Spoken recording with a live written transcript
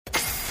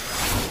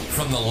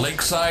from the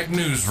Lakeside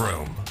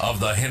Newsroom of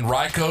the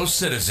Henrico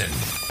Citizen,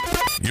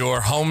 your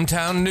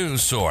hometown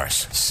news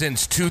source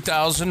since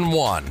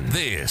 2001.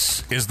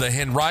 This is the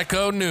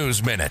Henrico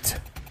News Minute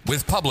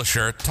with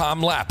publisher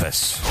Tom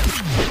Lappas.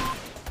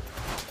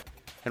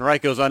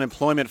 Henrico's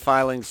unemployment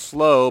filing's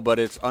slow, but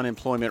its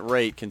unemployment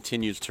rate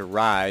continues to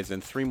rise,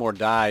 and 3 more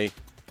die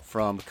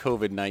from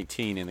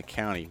COVID-19 in the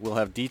county. We'll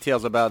have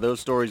details about those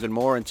stories and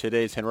more in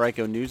today's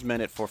Henrico News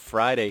Minute for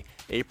Friday,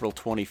 April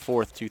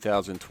 24th,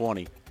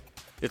 2020.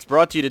 It's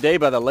brought to you today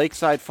by the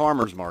Lakeside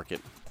Farmers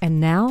Market. And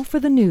now for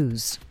the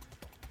news.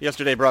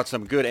 Yesterday brought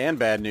some good and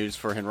bad news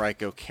for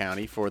Henrico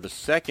County. For the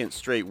second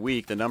straight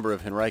week, the number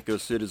of Henrico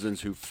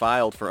citizens who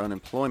filed for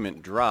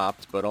unemployment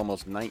dropped, but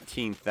almost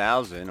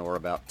 19,000, or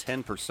about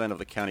 10% of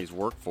the county's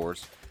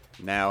workforce,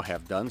 now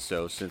have done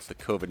so since the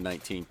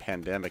COVID-19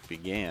 pandemic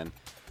began.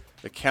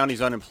 The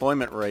county's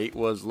unemployment rate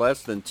was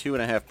less than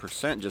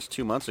 2.5% just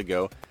 2 months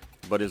ago,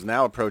 but is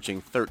now approaching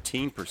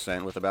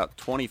 13%, with about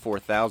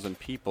 24,000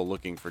 people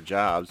looking for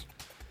jobs.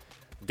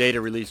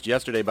 Data released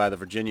yesterday by the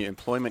Virginia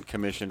Employment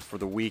Commission for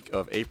the week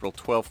of April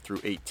 12th through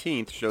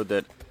 18th showed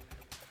that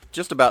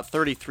just about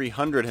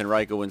 3,300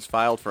 Henricoans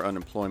filed for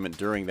unemployment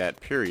during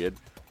that period.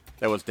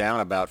 That was down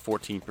about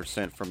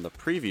 14% from the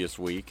previous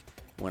week,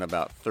 when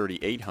about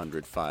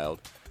 3,800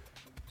 filed.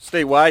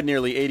 Statewide,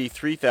 nearly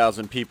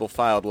 83,000 people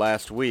filed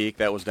last week.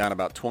 That was down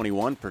about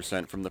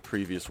 21% from the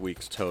previous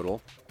week's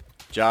total.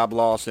 Job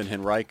loss in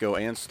Henrico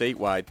and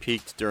statewide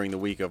peaked during the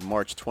week of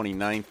March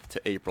 29th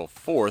to April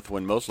 4th,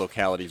 when most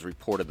localities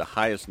reported the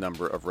highest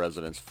number of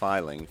residents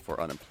filing for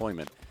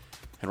unemployment.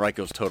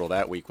 Henrico's total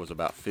that week was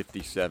about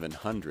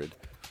 5,700.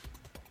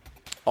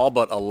 All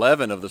but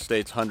 11 of the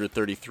state's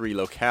 133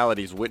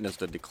 localities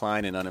witnessed a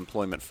decline in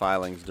unemployment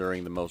filings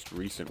during the most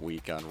recent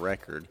week on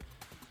record.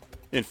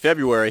 In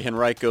February,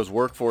 Henrico's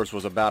workforce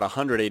was about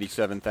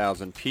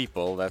 187,000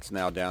 people. That's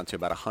now down to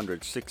about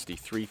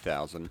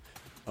 163,000.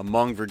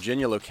 Among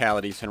Virginia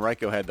localities,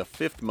 Henrico had the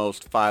 5th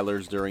most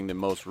filers during the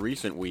most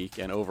recent week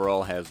and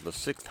overall has the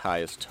 6th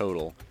highest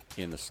total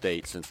in the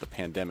state since the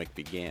pandemic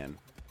began.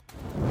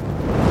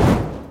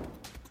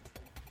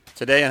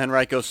 Today on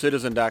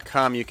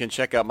HenricoCitizen.com, you can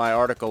check out my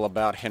article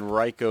about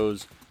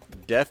Henrico's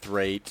death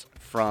rate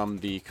from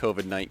the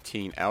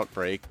COVID-19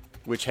 outbreak,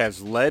 which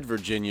has led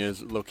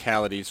Virginia's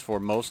localities for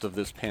most of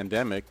this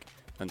pandemic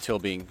until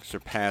being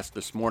surpassed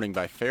this morning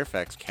by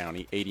Fairfax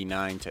County,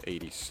 89 to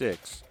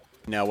 86.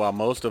 Now, while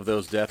most of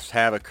those deaths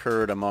have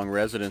occurred among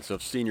residents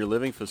of senior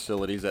living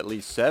facilities, at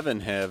least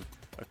 7 have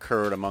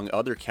occurred among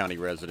other county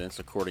residents,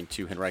 according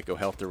to Henrico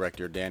Health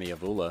Director Danny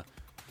Avula.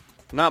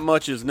 Not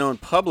much is known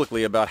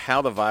publicly about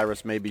how the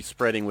virus may be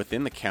spreading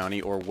within the county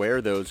or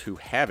where those who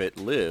have it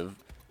live.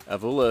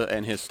 Avula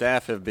and his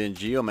staff have been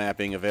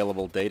geomapping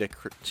available data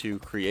to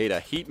create a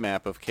heat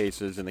map of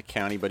cases in the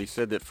county, but he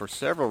said that for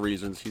several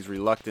reasons he's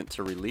reluctant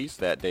to release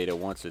that data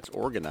once it's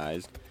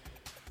organized.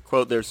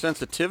 Quote, "There's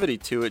sensitivity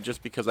to it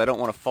just because I don't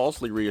want to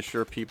falsely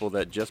reassure people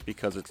that just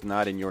because it's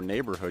not in your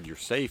neighborhood you're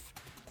safe,"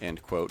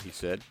 end quote, he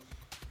said.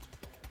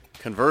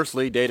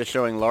 Conversely, data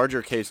showing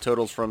larger case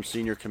totals from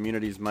senior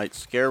communities might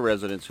scare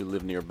residents who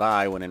live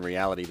nearby, when in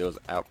reality those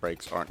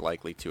outbreaks aren't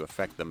likely to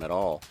affect them at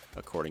all,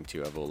 according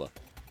to Avula.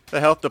 The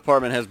health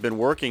department has been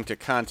working to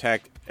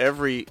contact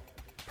every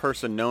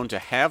person known to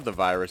have the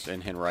virus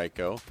in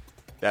Henrico.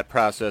 That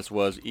process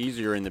was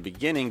easier in the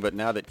beginning, but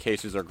now that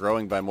cases are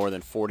growing by more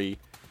than 40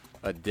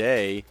 a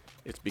day,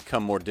 it's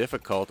become more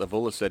difficult.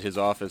 Avula said his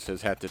office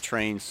has had to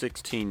train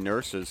 16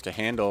 nurses to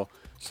handle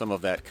some of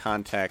that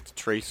contact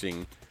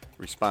tracing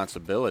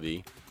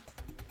responsibility,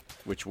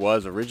 which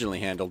was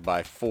originally handled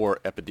by 4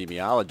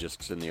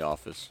 epidemiologists in the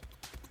office.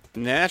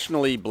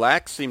 Nationally,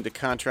 blacks seem to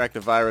contract the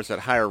virus at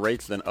higher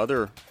rates than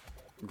other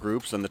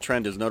groups, and the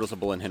trend is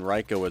noticeable in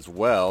Henrico as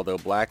well. Though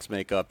blacks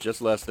make up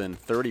just less than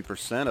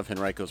 30% of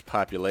Henrico's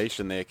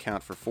population, they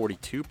account for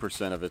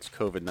 42% of its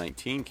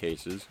COVID-19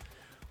 cases.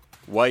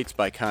 Whites,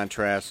 by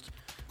contrast,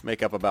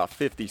 make up about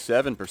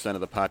 57%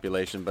 of the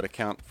population, but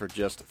account for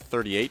just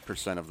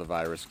 38% of the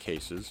virus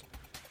cases.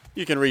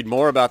 You can read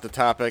more about the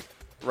topic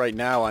right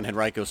now on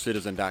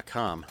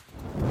HenricoCitizen.com.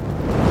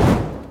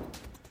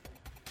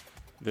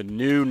 The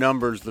new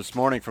numbers this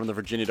morning from the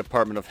Virginia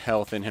Department of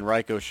Health in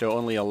Henrico show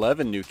only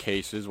 11 new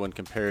cases when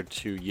compared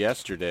to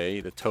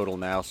yesterday. The total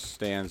now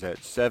stands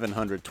at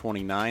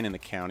 729 in the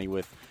county,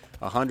 with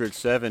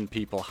 107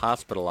 people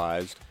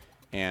hospitalized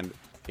and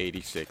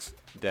 86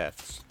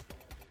 deaths.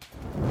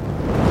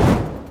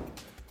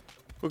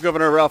 Well,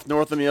 Governor Ralph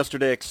Northam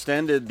yesterday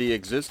extended the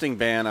existing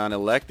ban on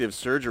elective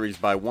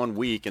surgeries by 1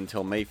 week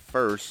until May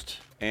 1st,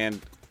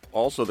 and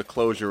also the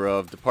closure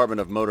of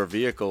Department of Motor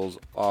Vehicles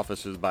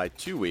offices by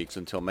 2 weeks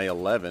until May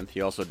 11th.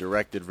 He also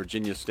directed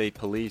Virginia State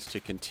Police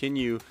to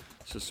continue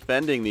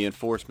suspending the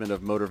enforcement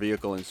of motor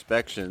vehicle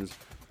inspections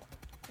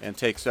and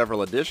take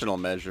several additional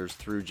measures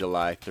through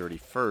July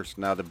 31st.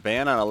 Now, the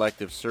ban on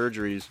elective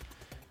surgeries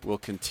will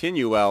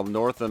continue while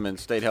Northam and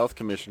State Health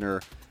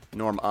Commissioner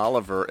Norm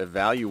Oliver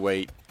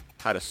evaluate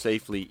how to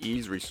safely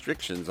ease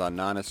restrictions on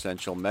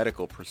non-essential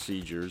medical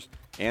procedures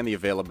and the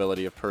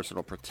availability of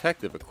personal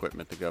protective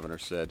equipment, the governor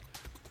said.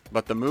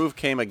 But the move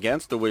came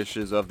against the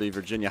wishes of the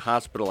Virginia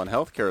Hospital and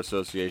Healthcare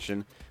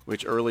Association,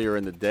 which earlier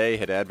in the day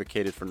had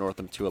advocated for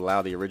Northam to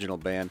allow the original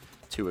ban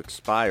to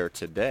expire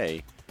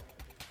today.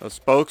 A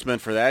spokesman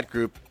for that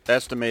group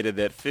estimated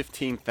that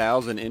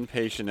 15,000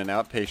 inpatient and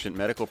outpatient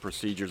medical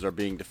procedures are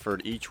being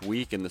deferred each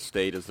week in the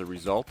state as a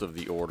result of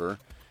the order,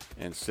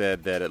 and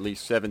said that at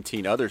least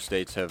 17 other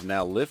states have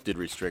now lifted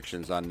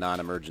restrictions on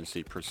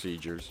non-emergency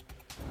procedures.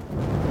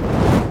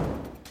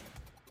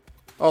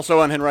 Also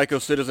on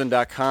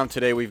HenricoCitizen.com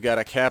today, we've got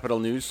a Capitol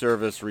News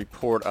Service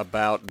report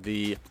about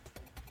the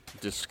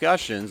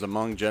discussions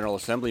among General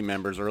Assembly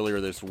members earlier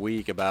this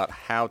week about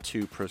how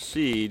to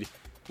proceed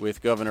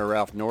with Governor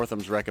Ralph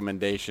Northam's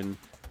recommendation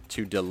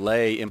to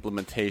delay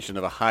implementation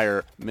of a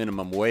higher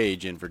minimum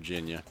wage in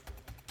Virginia.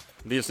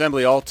 The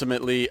Assembly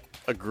ultimately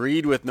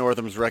agreed with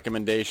Northam's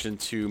recommendation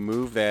to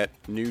move that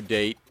new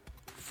date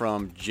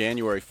from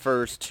January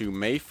 1st to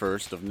May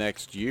 1st of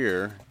next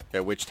year,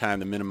 at which time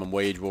the minimum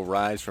wage will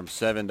rise from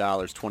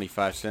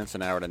 $7.25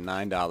 an hour to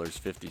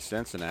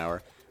 $9.50 an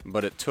hour.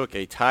 But it took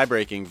a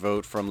tie-breaking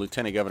vote from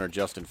Lieutenant Governor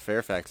Justin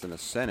Fairfax in the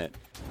Senate.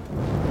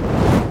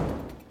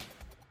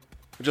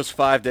 Just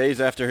 5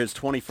 days after his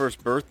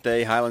 21st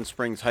birthday, Highland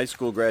Springs High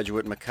School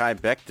graduate Mekhi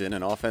Becton,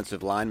 an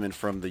offensive lineman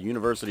from the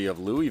University of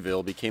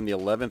Louisville, became the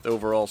 11th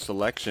overall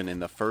selection in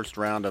the first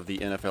round of the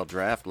NFL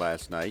Draft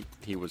last night.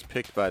 He was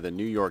picked by the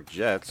New York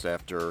Jets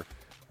after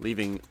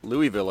leaving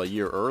Louisville a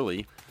year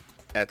early.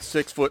 At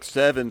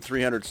 6'7",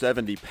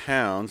 370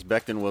 pounds,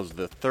 Becton was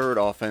the third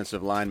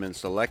offensive lineman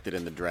selected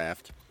in the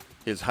draft.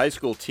 His high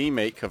school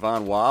teammate,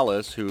 Kavon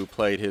Wallace, who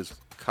played his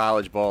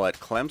college ball at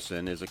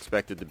Clemson, is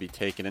expected to be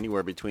taken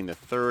anywhere between the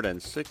 3rd and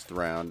 6th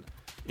round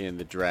in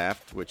the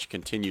draft, which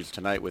continues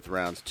tonight with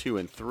rounds 2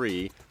 and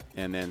 3,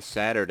 and then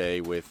Saturday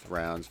with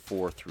rounds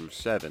 4 through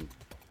 7.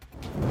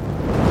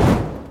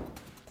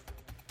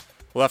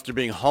 Well, after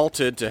being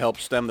halted to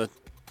help stem the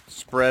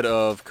spread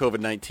of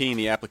COVID-19,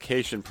 the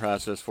application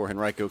process for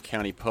Henrico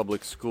County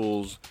Public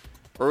Schools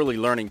Early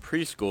Learning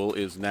Preschool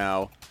is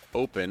now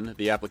open.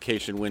 The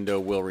application window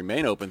will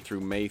remain open through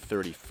May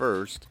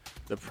 31st.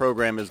 The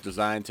program is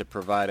designed to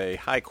provide a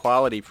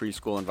high-quality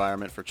preschool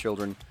environment for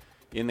children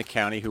in the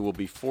county who will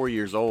be 4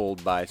 years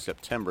old by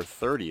September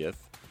 30th.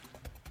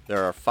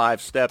 There are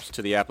 5 steps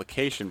to the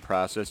application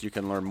process. You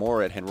can learn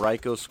more at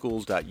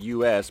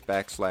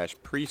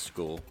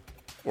henricoschools.us/preschool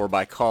or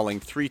by calling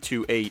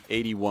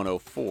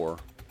 328-8104.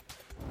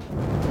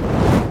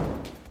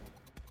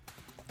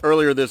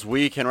 Earlier this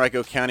week,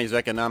 Henrico County's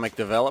Economic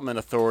Development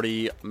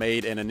Authority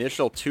made an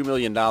initial $2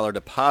 million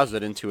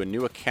deposit into a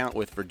new account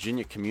with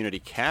Virginia Community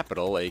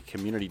Capital, a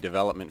community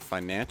development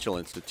financial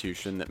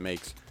institution that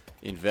makes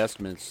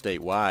investments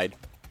statewide.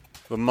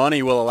 The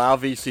money will allow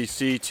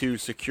VCC to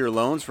secure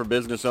loans for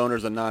business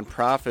owners and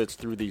nonprofits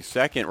through the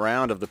second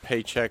round of the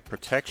Paycheck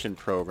Protection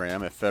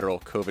Program, a federal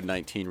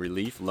COVID-19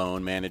 relief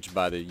loan managed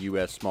by the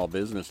U.S. Small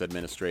Business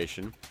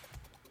Administration.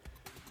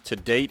 To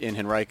date in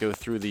Henrico,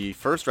 through the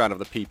first round of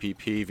the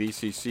PPP,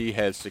 VCC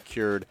has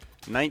secured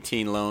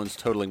 19 loans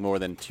totaling more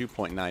than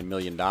 $2.9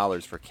 million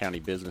for county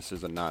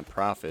businesses and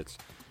nonprofits.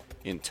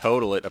 In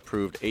total, it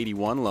approved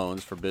 81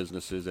 loans for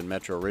businesses in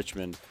Metro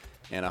Richmond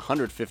and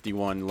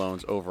 151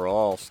 loans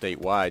overall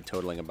statewide,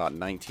 totaling about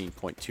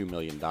 $19.2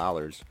 million.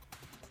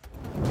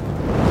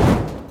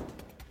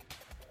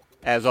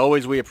 As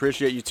always, we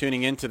appreciate you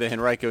tuning in to the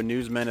Henrico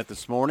News Minute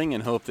this morning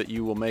and hope that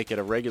you will make it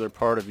a regular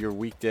part of your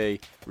weekday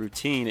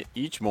routine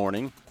each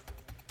morning.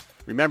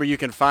 Remember, you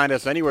can find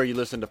us anywhere you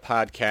listen to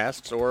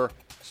podcasts or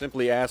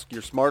simply ask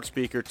your smart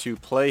speaker to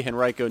play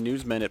Henrico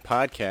News Minute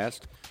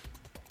podcast.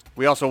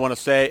 We also want to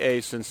say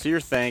a sincere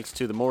thanks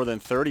to the more than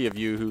 30 of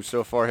you who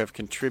so far have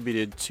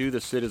contributed to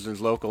the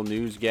Citizens Local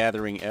news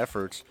gathering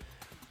efforts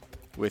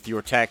with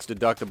your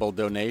tax-deductible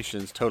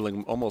donations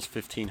totaling almost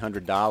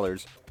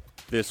 $1,500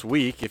 this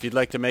week. If you'd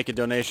like to make a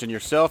donation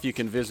yourself, you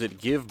can visit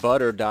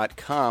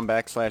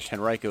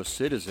givebutter.com/Henrico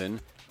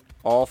Citizen.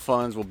 All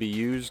funds will be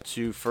used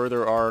to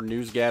further our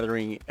news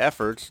gathering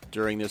efforts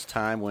during this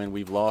time when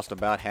we've lost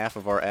about half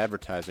of our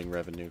advertising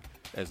revenue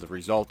as a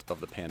result of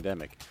the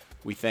pandemic.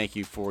 We thank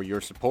you for your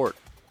support.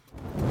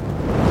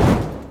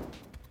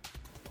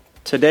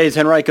 Today's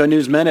Henrico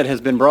News Minute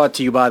has been brought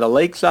to you by the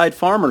Lakeside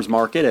Farmers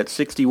Market at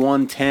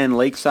 6110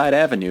 Lakeside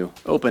Avenue.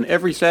 Open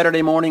every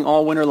Saturday morning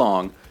all winter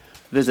long.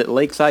 Visit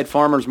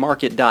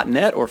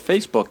lakesidefarmersmarket.net or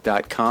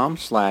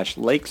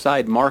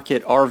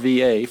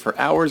facebook.com/lakesidemarketrva for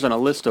hours and a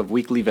list of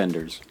weekly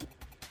vendors.